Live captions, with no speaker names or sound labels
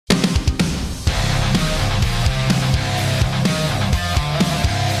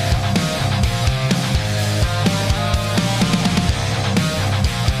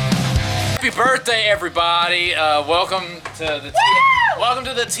birthday, everybody! Welcome to the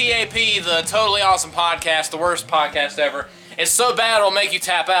TAP, the Totally Awesome Podcast, the worst podcast ever. It's so bad it'll make you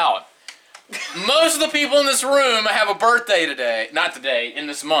tap out. Most of the people in this room have a birthday today. Not today, in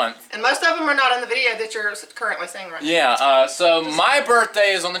this month. And most of them are not in the video that you're currently seeing right now. Yeah, so my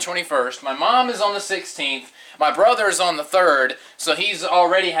birthday is on the 21st. My mom is on the 16th. My brother is on the 3rd, so he's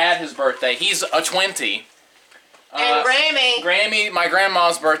already had his birthday. He's a 20. And Grammy, my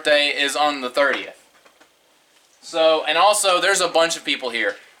grandma's birthday is on the 30th. So, and also, there's a bunch of people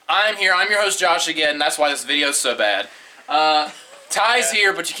here. I'm here. I'm your host, Josh, again. That's why this video's so bad. Ty's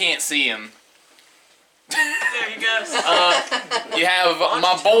here, but you can't see him. There you go. You have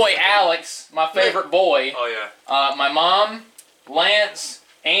my boy, Alex, my favorite boy. Oh, yeah. My mom, Lance,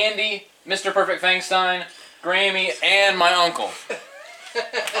 Andy, Mr. Perfect Fangstein, Grammy, and my uncle.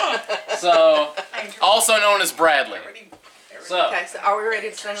 So, also known as Bradley. So, Okay, so are we ready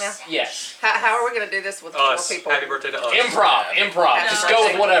to sing now? yes. How are we going to do this with Us. four people? Happy birthday to us. Improv. Just go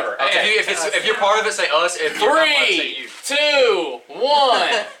with whatever. Okay. If you're part of it, say us. If you're not part, say 3, you. 2, 1.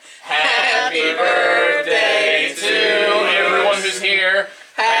 Happy birthday to everyone who's here.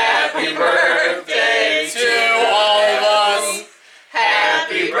 Happy birthday to all of us.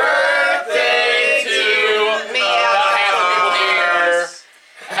 Happy birthday to Me, about half the people here.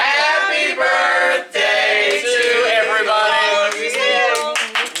 Happy birthday to everybody.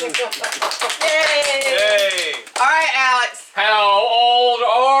 Yay! Hey. All right, Alex. How old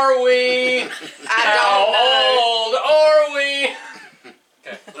are we? I How don't know. old are we?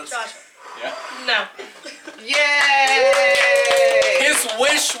 Josh. Yeah. No. Yay! His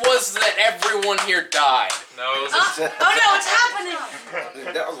wish was that everyone here died. No, it was Oh no, it's happening.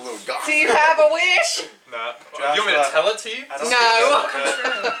 That was a little dark. Do you have a wish? not. You want me to tell it to you? No.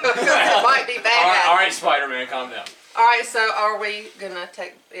 It might be bad. All right, Spider-Man, calm down. All right, so are we going to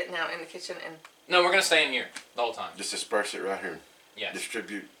take it now in the kitchen and... No, we're gonna stay in here the whole time. Just disperse it right here. Yeah.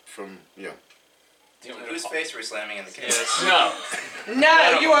 Distribute from, Do you want me to- Whose face are we slamming in the cake? Yes. No.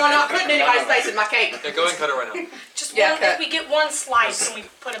 No, you are not putting anybody's face in my cake. Yeah, go ahead and cut it right now. Just Yeah, one. cut. If we get one slice and we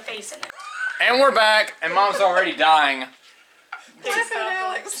put a face in it. And we're back, and Mom's already dying.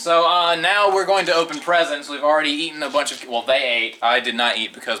 So now we're going to open presents. We've already eaten a bunch of. Well, they ate. I did not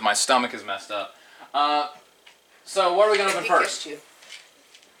eat because my stomach is messed up. So what are we gonna open He first? kissed you.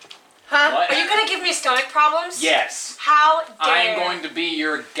 Huh? What? Are you gonna give me stomach problems? Yes. How dare? I am going to be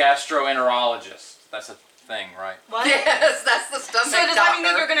your gastroenterologist. That's a thing, right? What? Yes, that's the stomach So does that mean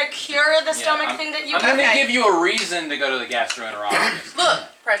that you're gonna cure the stomach I'm- thing that you? I'm going to Okay. give you a reason to go to the gastroenterologist. Look,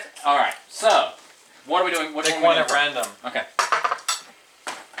 presents. All right. So, what are we doing? Which Pick one one we at doing? random. Okay.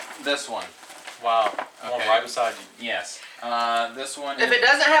 This one. Wow. One Okay. right beside you. Yes. This one. If it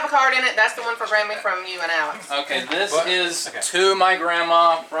doesn't have a card in it, that's the one for Grammy from you and Alex. Okay, this What? is Okay. to my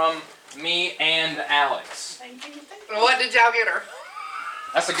grandma from me and Alex. Thank you. What did y'all get her?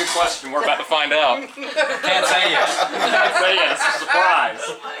 That's a good question. We're about to find out. Can't say yes. Say yes. Surprise.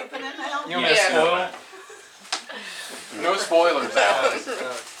 You want me to Yeah. spoil? No spoilers, Alex.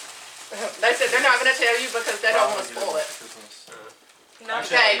 They said they're not going to tell you because they don't want to spoil it. No.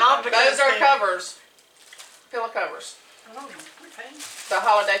 Okay, Not because those are they- covers. Pillow covers. Oh, okay. The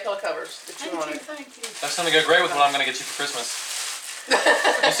holiday pillow covers that you wanted. Thank you. That's gonna go great with what I'm gonna get you for Christmas.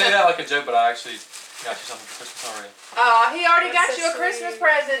 You say that like a joke, but I actually got you something for Christmas already. He already got That's you a so Christmas sweet.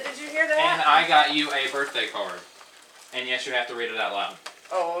 present. Did you hear that? And I got you a birthday card. And yes, you have to read it out loud.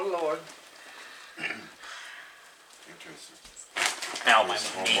 Oh, Lord. Interesting. Ow, my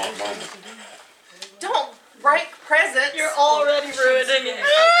Don't break presents. You're already ruining it.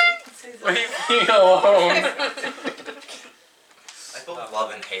 Leave me alone. I both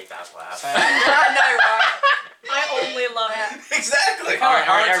love and hate that laugh. I know, right? I only love it. Exactly. All right,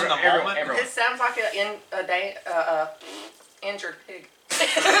 hearts in the moment. everyone. It sounds like injured pig.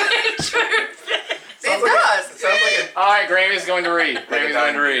 Sounds It does. like a All right, Grammy's going to read. Grammy's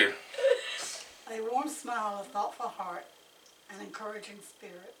going to read. A warm smile, a thoughtful heart, an encouraging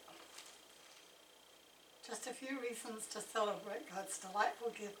spirit. Just a few reasons to celebrate God's delightful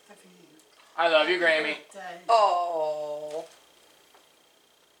gift of you. I love you, Grammy. Day. Oh.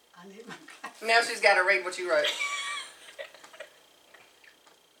 I need my glasses. Now she's got to read what you wrote.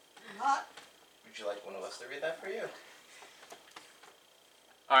 Not Would you like one of us to read that for you?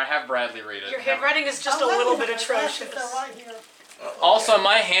 All right, have Bradley read it. Your handwriting is just a Oh, little my bit glasses atrocious. are right here. Also,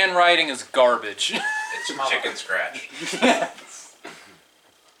 my handwriting is garbage. It's chicken scratch.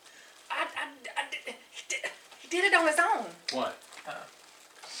 He did it on his own. What?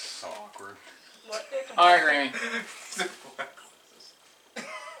 So awkward. What? All right, Grammy.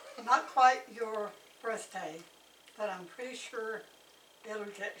 Not quite your birthday, but I'm pretty sure it'll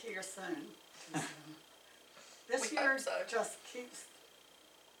get here soon. This We hope year so. just keeps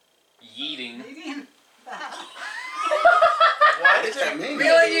Yeeting. eating back. Why did that you? mean?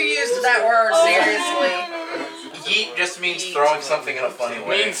 Really, you used that word seriously? Yeet just means throwing something in a funny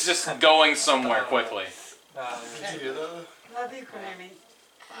way. Means just going somewhere quickly. Did you hear that? Love you, Grammy.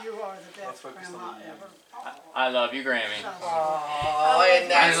 You are the best focus on grandma the ever. I love you, Grammy. Oh, isn't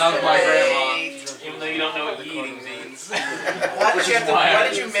that I love my sweet? Even though you don't know what yeeting means. Why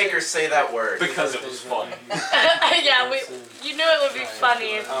did you make her say that word? Because it was funny. Yeah, you knew it would be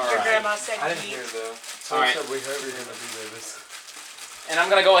funny if your grandma said I didn't yeet. hear though. So All right. we heard we were gonna do this. And I'm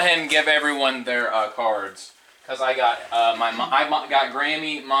gonna go ahead and give everyone their cards. Cause I got I got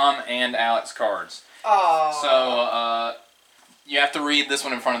Grammy, Mom, and Alex cards. Oh. So you have to read this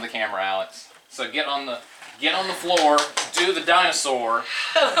one in front of the camera, Alex. So get on the floor, do the dinosaur.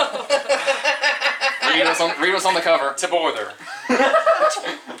 read what's on the cover. To borther.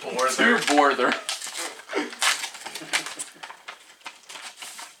 To borther.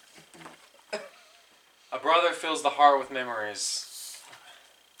 A brother fills the heart with memories.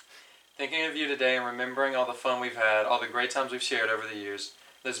 Thinking of you today and remembering all the fun we've had, all the great times we've shared over the years.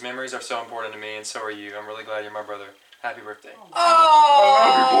 Those memories are so important to me, and so are you. I'm really glad you're my brother. Happy birthday.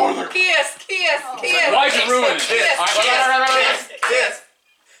 Oh. Kiss, kiss, kiss. Why'd you ruin it? Kiss, All right, kiss, kiss.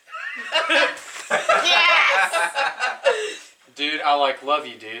 Yes. Dude, I love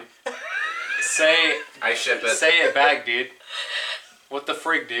you, dude. Say I ship it. it back, dude. What the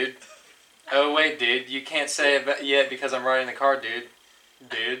frig, dude? Oh wait, dude, you can't say it yet because I'm writing the card, dude.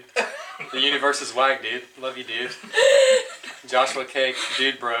 Dude. The universe is whack, dude. Love you, dude. Joshua Cake,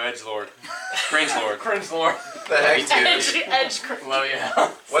 dude, bro, edgelord. Cringe lord. Cringe Lord. What the heck, dude? Edge cream. Love you.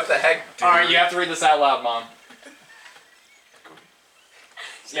 What the heck, dude? All right, you have to read this out loud, Mom.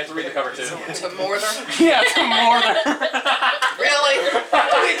 You have to read the cover too. To Morther. Yeah, to Morther. Really? You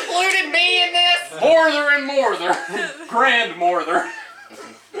included me in this? Morther and Morther. Grand Morther.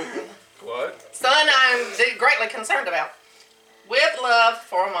 What? Son, I'm greatly concerned about. With love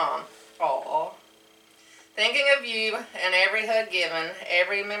for Mom. Aww. Thinking of you and every hug given,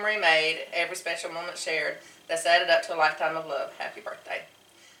 every memory made, every special moment shared, that's added up to a lifetime of love. Happy birthday.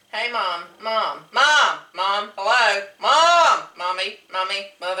 Hey Mom, Mom, Mom, Mom, hello, Mom, Mommy,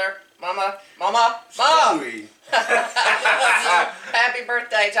 Mommy, Mother, Mama, Mama, Mom. Stewie. Happy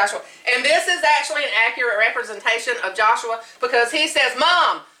birthday, Joshua. And this is actually an accurate representation of Joshua because he says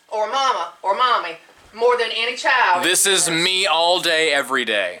Mom or Mama or Mommy more than any child. This is me all day, every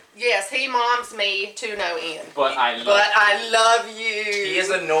day. Yes, he moms me to no end. But I love But I love you. He is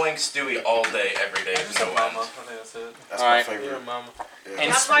annoying Stewie all day, every day. So No mama, I end. think that's it. That's All my right. favorite. mama. Yeah.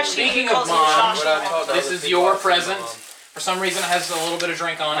 And That's why she speaking calls of me Mom, Joshua. this is your present. For some reason, it has a little bit of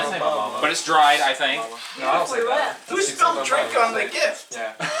drink on it, but it's dried, I think. No, I don't say that. Who spilled drink on the gift?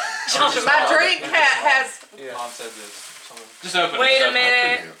 Yeah. My drink has, Mom said this. Just open it. Wait just a open it.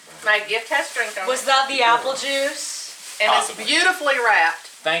 minute. my gift has drink on Was it. that the apple juice? And Possibly. it's beautifully wrapped.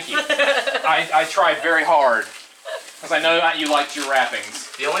 Thank you. I tried very hard because I know that you liked your wrappings.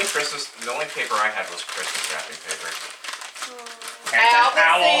 The only paper I had was Christmas wrapping paper. Owl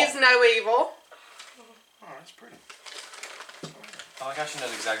that Owl. sees no evil. Oh, that's pretty. Oh my gosh, she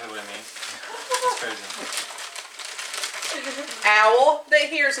knows exactly what it means. It's crazy. Owl that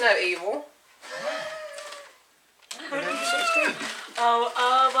hears no evil. Oh,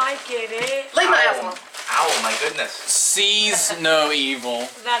 I get it. Leave my owl alone. Ow, my goodness. Sees no evil,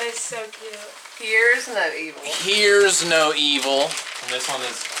 That is so cute. Hears no evil. hears no evil. And this one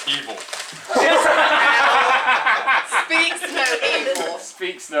is evil. Speaks no evil.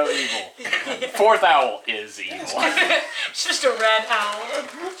 Speaks no evil. Fourth owl is evil. It's just a red owl.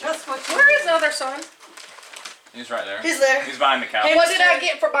 Just what you Where is the other son? He's right there. He's there. He's behind the couch. What did I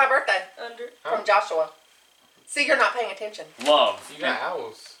get for my birthday Under. from Joshua? See, you're not paying attention. Love. You got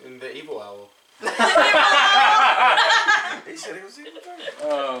owls in the evil owl. He said he was even better.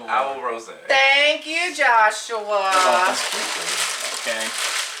 Oh. Owl Rose. Thank you, Joshua. That's cute, Okay.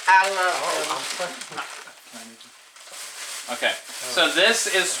 I love him. Okay. So this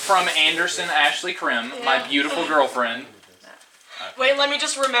is from Anderson Ashley Krim, my beautiful girlfriend. Wait, let me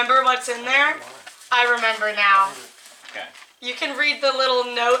just remember what's in there. I remember now. Okay. You can read the little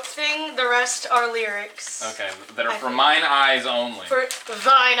note thing. The rest are lyrics. Okay. That are for mine eyes only. For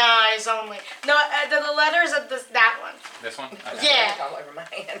thine eyes only. No, the letters of that one. This one? Okay. Yeah. All over my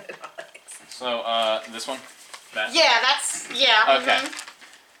hand. So, this one? That? Yeah, that's, yeah. Okay.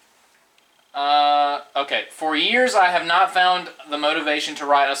 mhm. Okay. For years I have not found the motivation to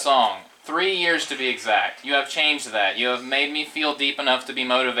write a song. 3 years to be exact. You have changed that. You have made me feel deep enough to be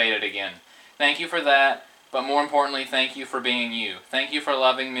motivated again. Thank you for that. But more importantly, thank you for being you. Thank you for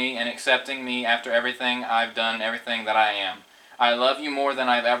loving me and accepting me after everything I've done and everything that I am. I love you more than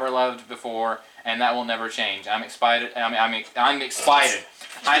I've ever loved before, and that will never change. I'm excited. I'm excited.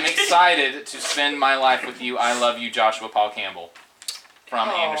 I'm excited to spend my life with you. I love you, Joshua Paul Campbell. From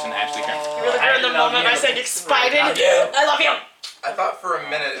Anderson Ashley Krim. You really heard in the love moment you. I said excited. I love you. I love you. I thought for a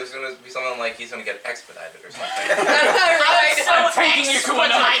minute it was going to be something like he's going to get expedited or something. Right. I'm taking you to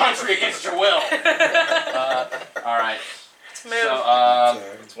another country against your will. All right. Let's move. So,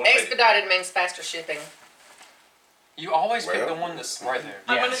 It's one way to- Expedited means faster shipping. You always pick Well. the one that's right there.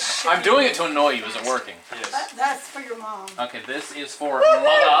 I'm gonna yes. ship I'm doing it to annoy you. Is it working? Yes. That's for your mom. Okay, this is for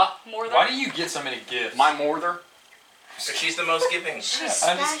Mother. More than Why do you get so many gifts? My Morther. So she's the most giving. she's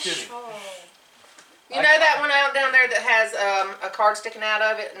I'm just kidding. special. You know that one out down there that has a card sticking out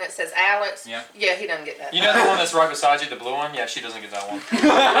of it and it says Alex? Yeah. Yeah, he doesn't get that. You know the one that's right beside you, the blue one? Yeah, she doesn't get that one.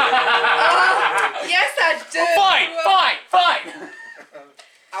 Oh, yes, I do. Fight!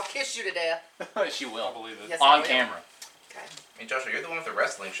 I'll kiss you to death. She I will. believe it. Yes, I On will. camera. Okay. I mean, Joshua, you're the one with the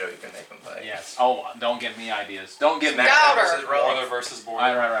wrestling show. You can make them play. Yes. Oh, don't give me ideas. Don't give me. SmackDown Daughter. versus Raw. Border versus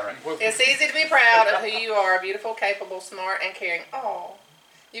border. Right. It's easy to be proud of who you are, beautiful, capable, smart, and caring. Oh,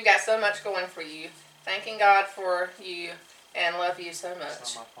 you've got so much going for you. Thanking God for you and love you so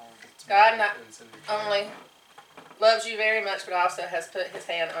much. God not only loves you very much, but also has put his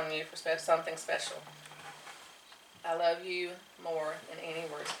hand on you for something special. I love you more than any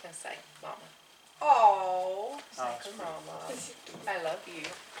words can say, Mama. Oh, Mama. I love you.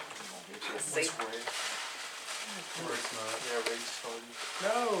 Let's see. Of course not. Yeah, Rage told you.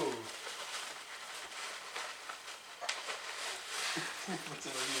 No!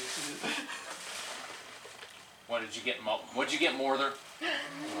 What did you get? What'd you get, Morther?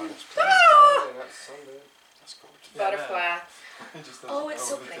 That's cool. Butterfly. Oh, it's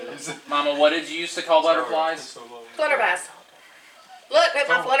so pretty. Mama, what did you used to call butterflies? Flutterbys. Look at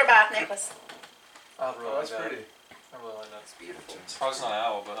my flutterby necklace. I really Oh, that's like that. pretty. I really like that. It's beautiful. It's probably not an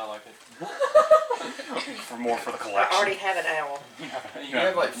owl, but I like it. For more for the I collection. already have an owl. You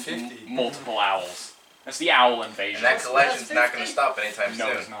have like 50. Multiple owls. That's the owl invasion. And that collection's not going to stop anytime No,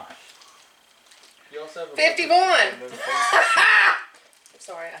 soon. it's not. You also have a 51. I'm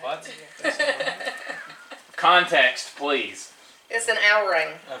Sorry. I What? Context, please. It's an owl ring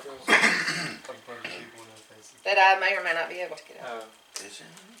a bunch of people in their faces. that I may or may not be able to get out. Oh.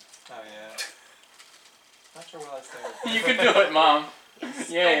 Oh, yeah. Not sure what I said. You can do it, Mom.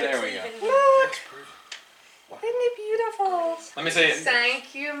 Yay, there we go. Look, That's pretty. isn't it beautiful? Let me see it.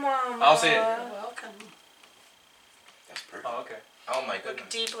 Thank you, Mama. I'll see it. You're welcome. That's perfect. Oh, okay. Oh my Look goodness.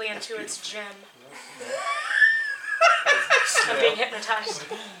 deeply into its gem. I'm being hypnotized.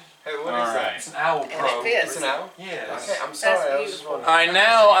 Hey, what is All that? right. It's an owl And probe. it It's fits. an owl? Yes. Okay, I'm sorry. I was just beautiful. wondering. All right,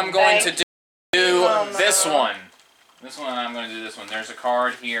 now I'm going to Thank do you, Mama. this one. This one, I'm going to do this one. There's a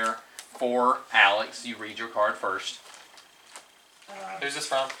card here for Alex. You read your card first. Who's this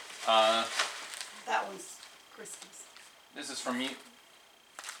from? That one's Christmas. This is from you.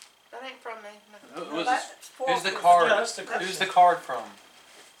 That ain't from me. No. Who is this? That's for Who's the Christmas. card? Yeah, that's the Who's the card from?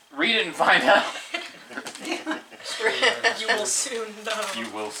 Read it and find out. You will soon know. You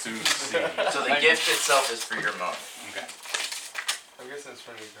will soon see. So the gift itself is for your mom. Okay. I'm guessing it's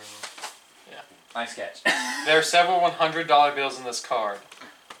from your grandma. Nice catch. There are several $100 bills in this card.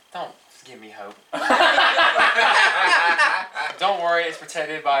 Don't give me hope. Don't worry, it's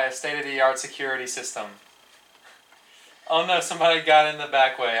protected by a state-of-the-art security system. Oh no, somebody got in the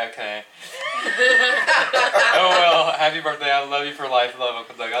back way. Okay. Oh well, happy birthday. I love you for life. Love,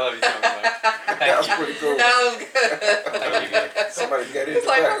 Uncle Doug. I love you too, Uncle Doug. That Thank was you. pretty cool. That was good. Thank you. Somebody got in It's the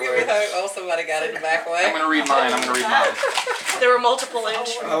like, back don't give me way. hope. Oh, somebody got in the back I'm way. going to read mine. I'm going to read mine. There were multiple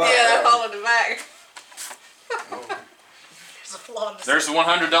entries. I like Yeah, that. all in the back. There's a flaw in the There's a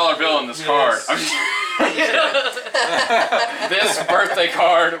 $100 bill in this card. Yes. I'm just- This birthday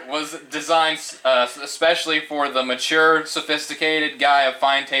card was designed especially for the mature, sophisticated guy of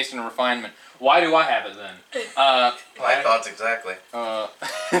fine taste and refinement. Why do I have it then? My thoughts exactly.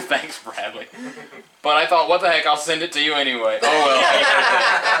 Thanks, Bradley. But I thought, what the heck, I'll send it to you anyway. Oh well.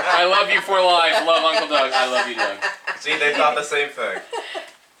 I love you for life. Love Uncle Doug. I love you, Doug. See, they thought the same thing.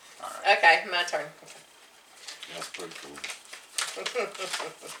 Okay, my turn. That's pretty cool.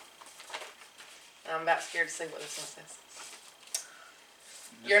 I'm about scared to see what this one says.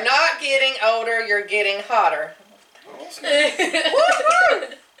 You're not getting older, you're getting hotter. Woo-hoo!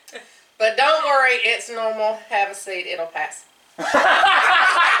 But don't worry, it's normal. Have a seat, it'll pass.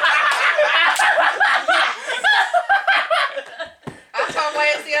 I told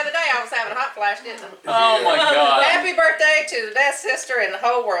Lance the other day I was having a hot flash, didn't I? Oh my God. Happy birthday to the best sister in the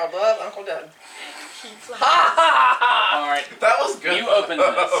whole world. Love, Uncle Doug. All right. That was good. You open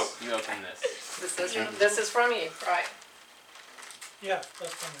this. You open this. This is from you, right? Yeah,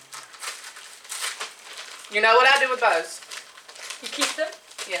 that's funny. You know what I do with those? You keep them?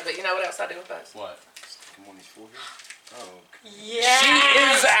 Yeah, but you know what else I do with those? What? Come on, his forehead. Oh, okay. Yeah. She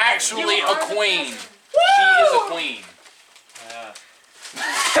is actually You a are the queen. best. She is a queen. Yeah.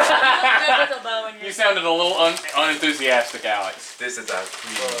 Good with a bow in your You sounded a little unenthusiastic, Alex. This is our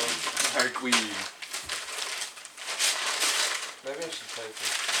queen. Her queen. Maybe I should take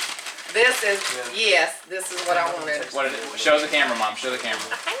this. This is, yes, this is what I wanted. What is it? Show the camera, Mom. Show the camera.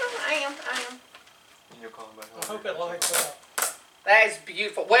 I am. You're calling back. I hope it lights up. That is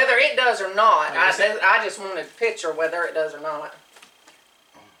beautiful. Whether it does or not, I just wanted a picture whether it does or not.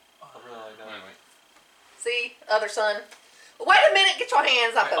 I really like that. Anyway. See, other son. Wait a minute, get your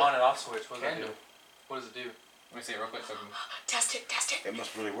hands up. Wait, on and off switch. What does it do? Candle. What does it do? Let me see it real quick. So I can... Test it. It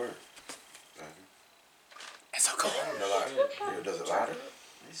must really work. It's so cool. The light. Here, does it light it?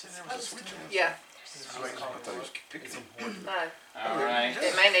 He said there was a switch on it. Yeah, I thought he was picking it. no. All right.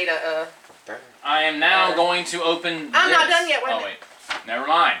 It may need a, I am now going to open. I'm not this. done yet, wait a Oh minute. wait. Never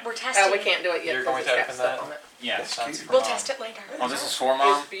mind. We're testing. oh, we can't do it yet You're because going it's to got open stuff that? on it. Yes. That's cute. for We'll Mom. test it later. Oh, this is for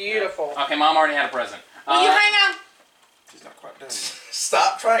Mom. It's beautiful. Okay, Mom already had a present. Will you hang on? She's not quite done yet.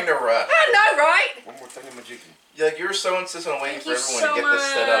 Stop trying to rush. I know, right? One more thing in my jigging. Like you were so insistent on waiting Thank for you everyone to so get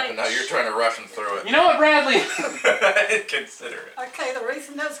this set up, and now much. you're trying to rush them through it. You know what, Bradley? Consider it. Okay, the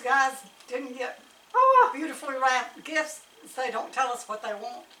reason those guys didn't get beautifully wrapped gifts is they don't tell us what they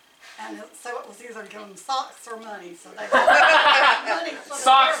want. And so it was either give them socks or money. So they got money for the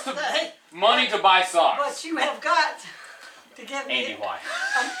Socks to- birthday. Money to buy But socks. you have got to give Andy, me why?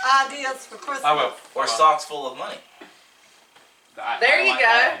 ideas for Christmas. I will. Or socks full of money. There you like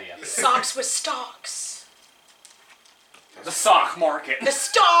that go. idea. Socks with stocks. The sock market. The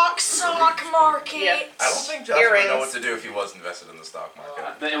sock market. Yeah. I don't think Josh would know Earrings. what to do if he was invested in the stock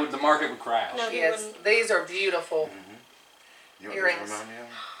market. The market would crash. No, he Yes, wouldn't. these are beautiful. You know what Earrings. those remind me of?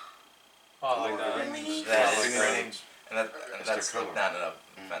 Oh, I like that. Really? That Lord is of the great. Rings. And that's their color. not enough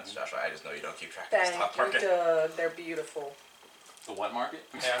offense, Josh. I just know you don't keep track of the Thank stock you, market. Doug. They're beautiful. The what market?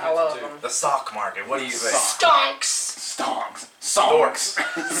 Yeah, I I love meant to them. The sock market. What do you think? Stonks. Stonks. Songs.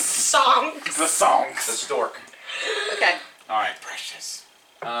 Songs. The songs. The stork. Okay. All right. Precious.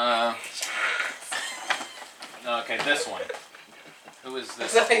 Okay, this one. Who is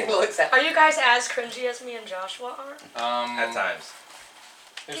this? So he looks at. Are you guys as cringy as me and Joshua are? At times.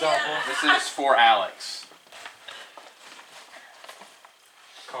 Who's that one? This is for Alex.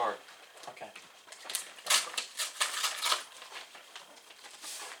 Card. Okay.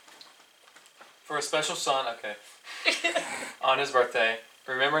 For a special son, okay. On his birthday,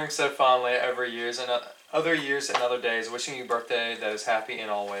 remembering so fondly every years and other years and other days, wishing you birthday that is happy in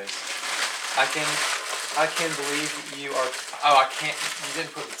all ways. I can believe you are. Oh, I can't. You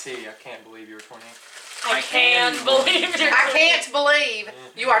didn't put the T. I can't believe you were 20. I can believe you're. I can't believe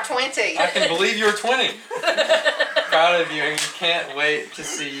you are 20. I can believe you were 20. Proud of you, and can't wait to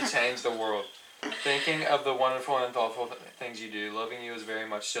see you change the world. Thinking of the wonderful and thoughtful things you do, loving you is very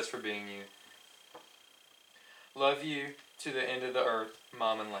much just for being you. Love you to the end of the earth,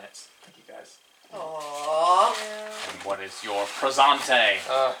 Mom and Lance. Thank you guys. Aww. And what is your presente?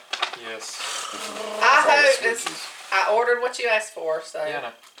 Yes. I hope Switches. this. I ordered what you asked for, so Yeah, no.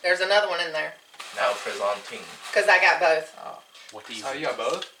 there's another one in there Now Presentine. because I got both. What do you? Oh, you got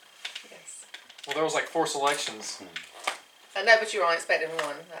both? Yes. Well, there was like 4 selections. I know, but you were only expecting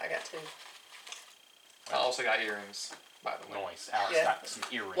one. I got 2. I also got earrings, by the way. Noise. Alex Yeah. got some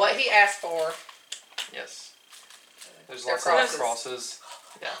earrings. What he asked for. Yes. There's They're lots crosses. of crosses.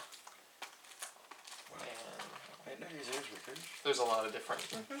 Yeah. Wow. And I didn't know his ears were finished. there's a lot of different.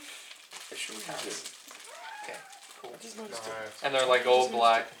 They sure you did. Okay, cool. I just noticed that. And they're like gold,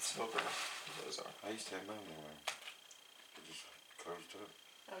 black, and silver. Those are. I used to have mine that way. It just closed up.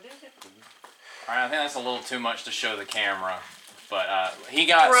 Oh, did you? All right, I think that's a little too much to show the camera, but he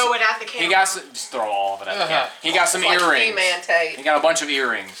got. Throw it at the camera. He got some, just throw all of it at the camera. He got some It's like earrings. He-Man tape. He got a bunch of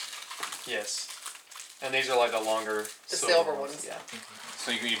earrings, Yes. And these are like the longer. The silver ones. Yeah. so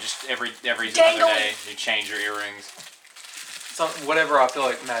you just every Dangle. other day you change your earrings. So whatever I feel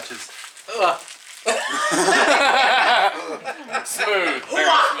like matches. Ugh. Smooth, very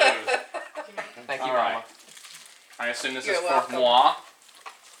smooth. Thank you, All right. Mama. I assume this You're is welcome. for moi.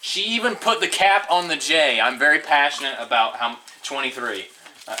 She even put the cap on the J. I'm very passionate about how 23.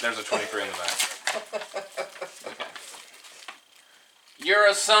 There's a 23 in the back. Okay. You're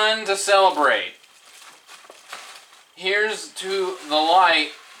a son to celebrate. Here's to the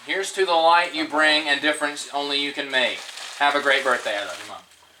light. Here's to the light you bring and difference only you can make. Have a great birthday. I love you,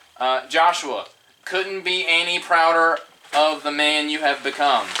 Mom. Joshua, couldn't be any prouder of the man you have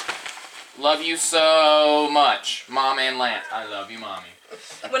become. Love you so much, Mom and Lance. I love you, Mommy.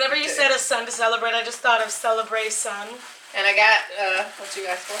 Whenever you said a son to celebrate, I just thought of celebrate son. And I got, what you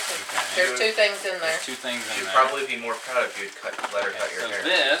guys want? Okay. There's 2 things in there. There's 2 things in You'd there. probably be more proud if you'd let her cut your So hair.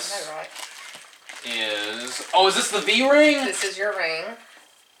 this All right. is... Oh, is this the V ring? This is your ring.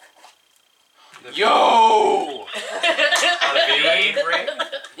 Yo! The ring?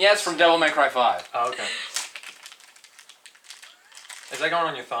 Yeah, it's from Devil May Cry 5. Oh, okay. Is that going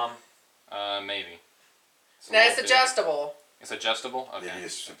on your thumb? Maybe. No, a it's little bit. adjustable. It's adjustable? Okay. It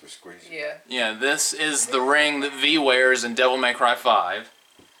is super squeezy. Yeah. Yeah, this is the ring that V wears in Devil May Cry 5.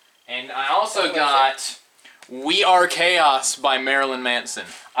 And I also got We Are Chaos by Marilyn Manson.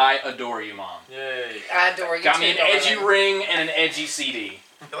 I adore you, Mom. Yay. I adore you Got too, me an darling. edgy ring and an edgy CD.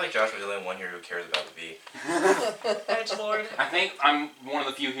 I feel like Josh was the only one here who cares about the V. Edge Lord. I think I'm one of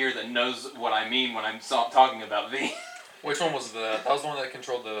the few here that knows what I mean when I'm talking about V. Which one was that? That was the one that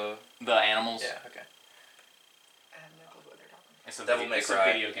controlled the... The animals. Yeah, okay. I have no clue what they're talking about. It's a, Devil May it's a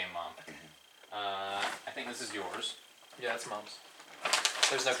Cry. video game, Mom. I think this is yours. Yeah, it's Mom's.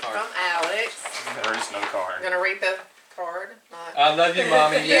 There's no card. From Alex. There is no I'm card. gonna read the card. I love you,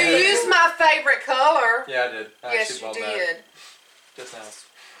 Mommy. You used my favorite color. Yeah, I did. I Yes, actually you bought that did. just now.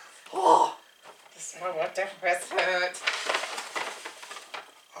 Oh, this is my birthday present.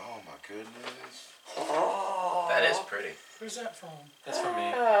 Oh my goodness. Oh. That is pretty. Where's that from? That's from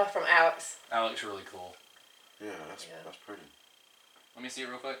me. From Alex. That looks really cool. Yeah, that's Yeah. pretty. Let me see it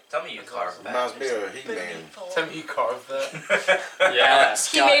real quick. Tell me you carved that. Reminds me of He-Man. Tell me you carved that. Yeah.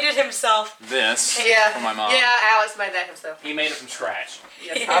 Alex He got made it himself. this Yeah. for my mom. Yeah, Alex made that himself. He made it from scratch.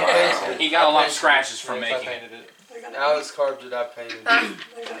 Yes. I painted it. He got a lot of I scratches from Yes, I making it. painted it. They're gonna Alex carved it, I painted it. Huh?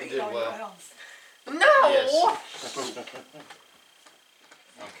 They're gonna He eat did all your well. house. No. Yes.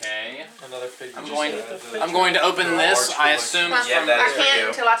 Okay. Another figure. I'm going to open this. I assume it's Yeah, from. that I is for can't you.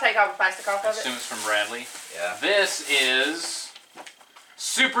 until I take all the plastic off I of assume it. it's from Bradley. Yeah. This is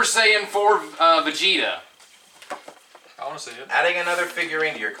Super Saiyan 4 Vegeta. I want to see it. Adding another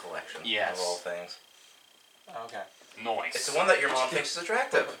figurine to your collection. Yes. Of all things. Okay. Nice. It's the one that your mom thinks is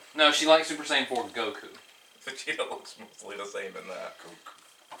attractive. No, she likes Super Saiyan 4 Goku. Vegeta looks mostly the same in that.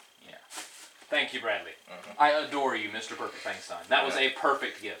 Yeah. Thank you, Bradley. Mhm. I adore you, Mr. Perfect Frankenstein. That was a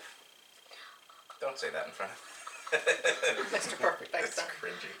perfect gift. Don't say that in front of Mr. Perfect, thanks, It's son.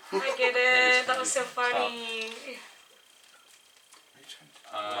 cringy. I get it. That was so funny.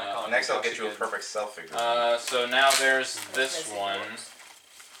 Next I'll get you a perfect self figure. So now there's this one,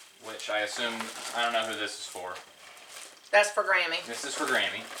 which I assume, I don't know who this is for. That's for Grammy, This is for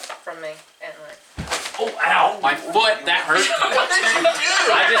Grammy. from me and Rick. Oh, ow! My foot! That hurt. What did you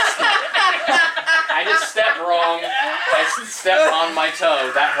do? I just stepped wrong. I stepped on my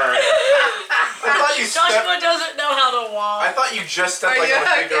toe. That hurt. I thought you Joshua stepped. doesn't know how to walk. I thought you just stepped Are like you on a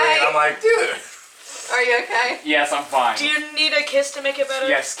figurine. okay? I'm like, dude. Are you okay? Yes, I'm fine. Do you need a kiss to make it better?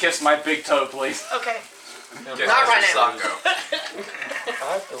 Yes, kiss my big toe, please. Okay. Get Not right Mr. now. Sacco.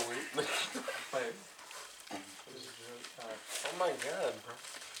 I have to wait. Wait. Oh my god.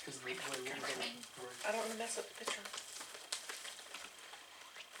 I don't want to mess up the picture.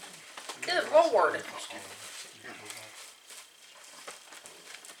 Good Lord.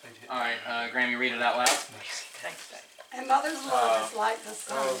 Alright, Grammy, read it out loud. Thanks, Dave. And mother's love is like the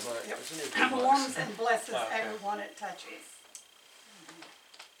sun. I was like, it's in It your warms and blesses Okay. everyone it touches.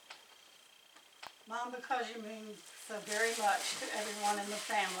 Mom, because you mean so very much to everyone in the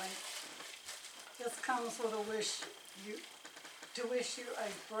family, this comes with a wish to wish you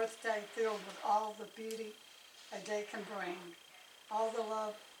a birthday filled with all the beauty a day can bring, all the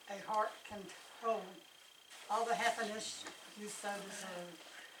love a heart can hold, all the happiness you so deserve.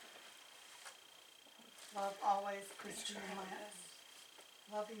 Love always, Christine Lance.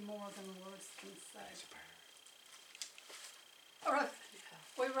 Love you more than words can say.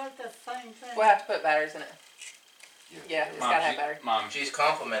 We wrote the same thing. We'll have to put batteries in it. Yeah, it's gotta have batteries. Mom, She's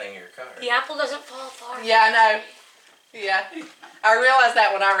complimenting your card. The apple doesn't fall far. Yeah, I know. Yeah. I realized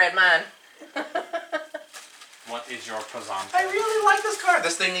that when I read mine. what is your present? I really like this card.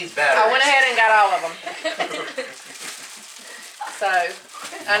 This thing needs batteries. I went ahead and got all of them. So,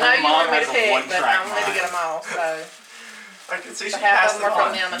 I know you Mom want me has to a pick, but one-track I wanted to get mind. them all. So, I can see she half passed of them them are from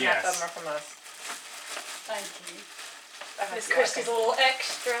on. them and half Yes. of them are from us. Thank you. I hope Miss you like Christie's a them. little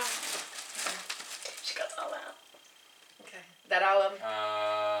extra. She got all out. Okay. That all of them?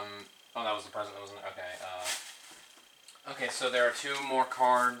 Oh, that was the present, wasn't it? Okay, okay, so there are 2 more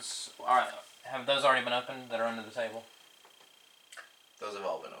cards. Alright, have those already been opened that are under the table? Those have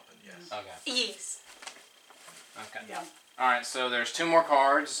all been opened, yes. Okay. Yes. Okay. Yeah. All right. So there's 2 more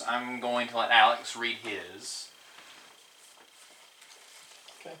cards. I'm going to let Alex read his.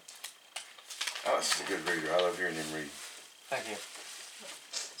 Alex is a good reader. I love hearing him read. Thank you.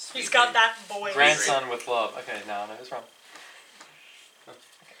 He's got that voice. Grandson with love. Okay, no, it's wrong.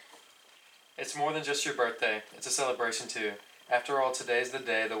 It's more than just your birthday. It's a celebration too. After all, today's the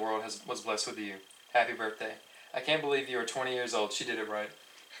day the world was blessed with you. Happy birthday. I can't believe you are 20 years old. She did it right.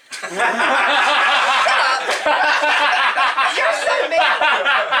 You're so mean.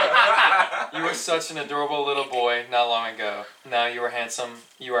 You were such an adorable little boy not long ago. Now you are handsome.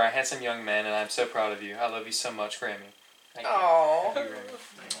 You are a handsome young man, and I'm so proud of you. I love you so much, Grammy. Thank you. Aw. Thank you,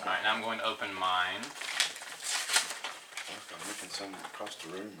 Grammy. All right. Now I'm going to open mine. I'm looking something across the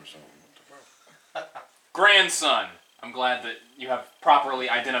room or something. What the fuck? Grandson. I'm glad that you have properly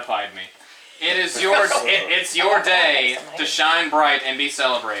identified me. It is your it's your day to shine bright and be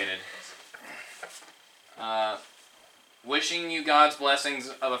celebrated. Wishing you God's blessings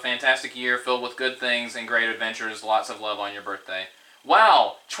of a fantastic year filled with good things and great adventures. Lots of love on your birthday.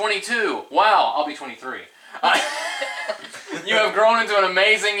 Wow, 22. Wow, I'll be 23. You have grown into an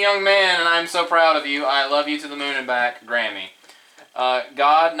amazing young man, and I'm so proud of you. I love you to the moon and back, Grammy.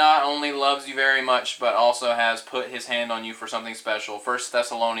 God not only loves you very much, but also has put his hand on you for something special. 1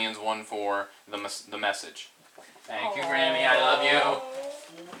 Thessalonians 1:4, the message. Thank you, Grammy. I love you.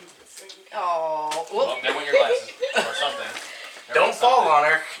 Oh, Oh, there went your glasses. Or something. Don't fall on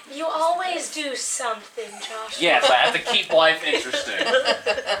her. You always do something, Josh. Yes, I have to keep life interesting.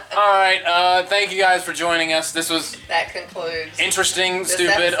 Alright, thank you guys for joining us. This was that concludes. interesting, This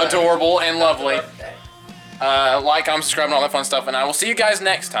stupid, episode. adorable, and lovely. Birthday. Like, comment, subscribe, and all that fun stuff, and I will see you guys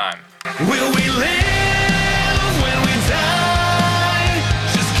next time. Will we live?